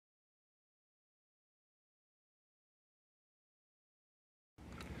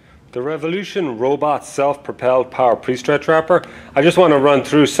The Revolution Robot Self-Propelled Power Pre-Stretch Wrapper. I just want to run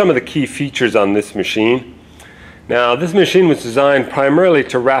through some of the key features on this machine. Now, this machine was designed primarily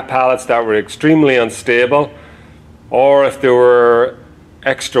to wrap pallets that were extremely unstable, or if they were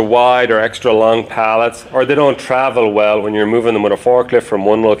extra wide or extra long pallets, or they don't travel well when you're moving them with a forklift from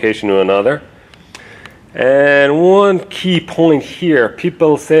one location to another. And one key point here,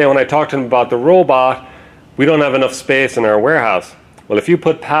 people say when I talk to them about the robot, we don't have enough space in our warehouse. Well, if you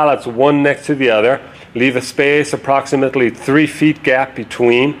put pallets one next to the other, leave a space approximately 3 feet gap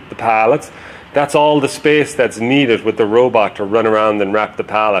between the pallets, that's all the space that's needed with the robot to run around and wrap the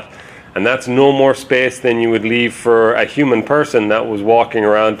pallet. And that's no more space than you would leave for a human person that was walking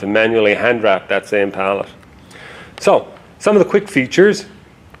around to manually hand wrap that same pallet. So, some of the quick features.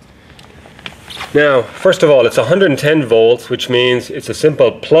 Now, first of all, it's 110 volts, which means it's a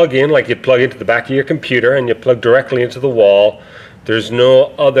simple plug-in, like you plug into the back of your computer and you plug directly into the wall. There's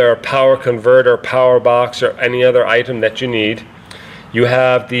no other power converter, power box, or any other item that you need. You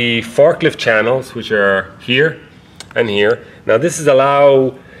have the forklift channels, which are here and here. Now, this is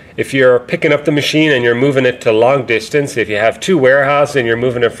if you're picking up the machine and you're moving it to long distance, if you have two warehouses and you're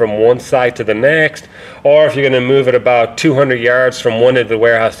moving it from one side to the next, or if you're going to move it about 200 yards from one end of the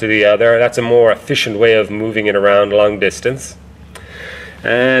warehouse to the other, that's a more efficient way of moving it around long distance.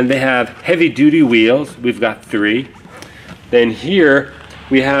 And they have heavy duty wheels. We've got 3. Then here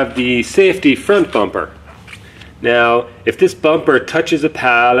we have the safety front bumper. Now, if this bumper touches a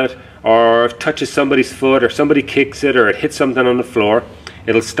pallet or touches somebody's foot or somebody kicks it or it hits something on the floor,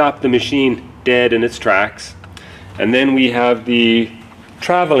 it'll stop the machine dead in its tracks. And then we have the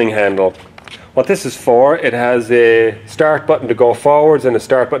traveling handle. What this is for, it has a start button to go forwards and a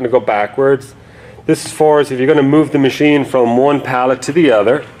start button to go backwards. This is for if you're going to move the machine from one pallet to the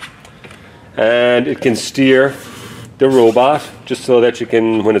other, and it can steer the robot just so that you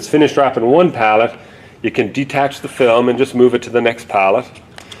can, when it's finished wrapping one pallet, you can detach the film and just move it to the next pallet.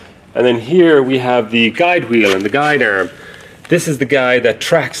 And then here we have the guide wheel and the guide arm. This is the guide that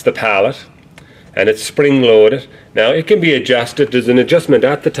tracks the pallet, and it's spring loaded. Now, it can be adjusted. There's an adjustment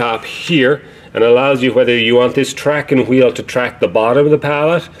at the top here and allows you whether you want this tracking wheel to track the bottom of the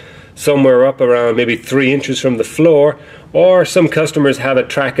pallet somewhere up around maybe 3 inches from the floor, or some customers have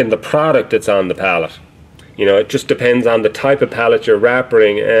it tracking the product that's on the pallet. You know, it just depends on the type of pallet you're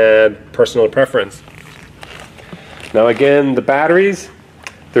wrapping and personal preference. Now again, the batteries.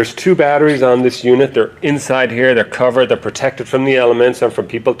 There's 2 batteries on this unit. They're inside here, they're covered, they're protected from the elements and from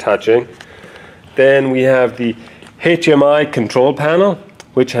people touching. Then we have the HMI control panel,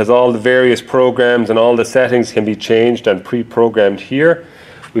 which has all the various programs, and all the settings can be changed and pre-programmed here.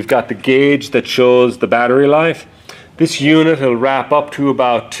 We've got the gauge that shows the battery life. This unit will wrap up to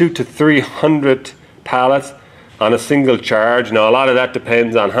about 200 to 300 pallets on a single charge. Now, a lot of that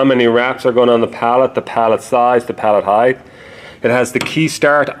depends on how many wraps are going on the pallet size, the pallet height. It has the key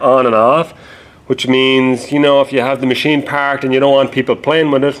start on and off, which means, you know, if you have the machine parked and you don't want people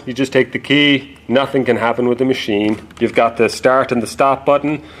playing with it, you just take the key, nothing can happen with the machine. You've got the start and the stop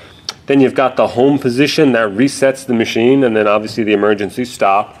button. Then you've got the home position that resets the machine, and then obviously the emergency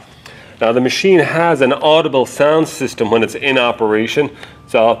stop. Now, the machine has an audible sound system when it's in operation.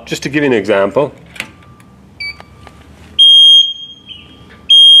 So just to give you an example,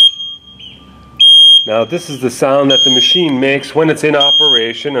 now this is the sound that the machine makes when it's in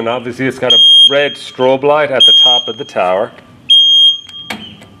operation, and obviously it's got a red strobe light at the top of the tower.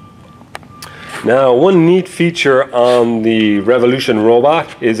 Now, one neat feature on the Revolution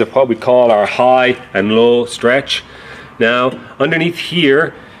robot is what we call our high and low stretch. Now, underneath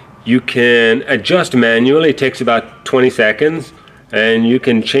here you can adjust manually. It takes about 20 seconds, and you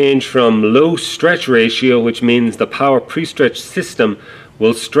can change from low stretch ratio, which means the power pre-stretch system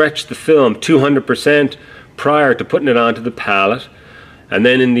will stretch the film 200% prior to putting it onto the pallet. And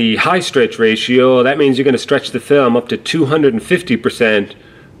then in the high stretch ratio, that means you're going to stretch the film up to 250%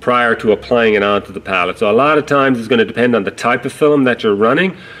 prior to applying it onto the pallet. So a lot of times it's going to depend on the type of film that you're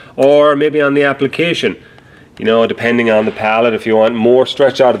running, or maybe on the application. You know, depending on the pallet, if you want more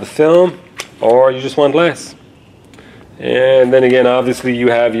stretch out of the film, or you just want less. And then again, obviously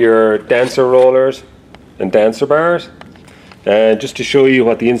you have your dancer rollers and dancer bars. And just to show you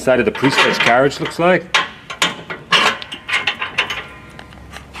what the inside of the pre-stretch carriage looks like,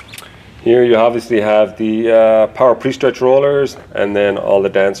 here you obviously have the power pre-stretch rollers and then all the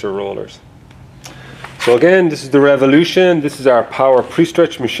dancer rollers. So again, this is the Revolution. This is our power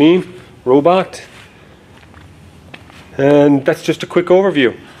pre-stretch machine robot, and that's just a quick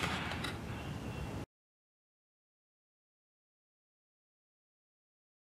overview.